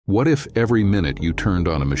What if every minute you turned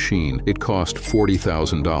on a machine, it cost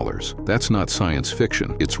 $40,000? That's not science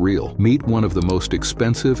fiction, it's real. Meet one of the most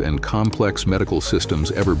expensive and complex medical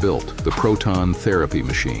systems ever built, the Proton therapy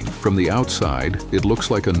machine. From the outside, it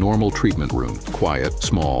looks like a normal treatment room. Quiet,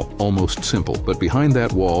 small, almost simple. But behind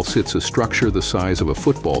that wall sits a structure the size of a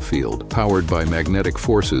football field, powered by magnetic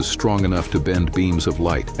forces strong enough to bend beams of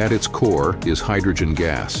light. At its core is hydrogen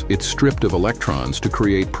gas. It's stripped of electrons to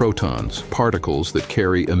create protons, particles that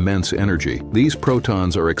carry immense energy. These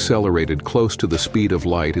protons are accelerated close to the speed of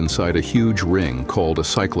light inside a huge ring called a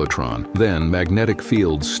cyclotron. Then magnetic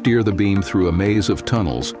fields steer the beam through a maze of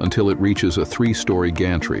tunnels until it reaches a 3-story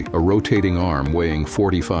gantry, a rotating arm weighing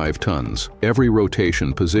 45 tons. Every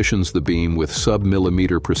rotation positions the beam with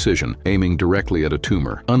sub-millimeter precision, aiming directly at a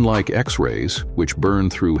tumor. Unlike X-rays, which burn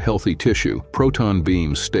through healthy tissue, proton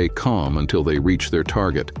beams stay calm until they reach their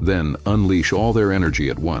target, then unleash all their energy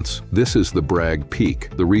at once. This is the Bragg peak,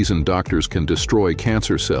 the reason doctors can destroy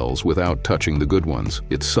cancer cells without touching the good ones.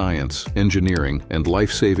 It's science, engineering, and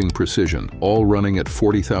life-saving precision, all running at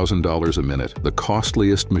 $40,000 a minute. The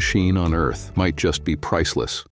costliest machine on Earth might just be priceless.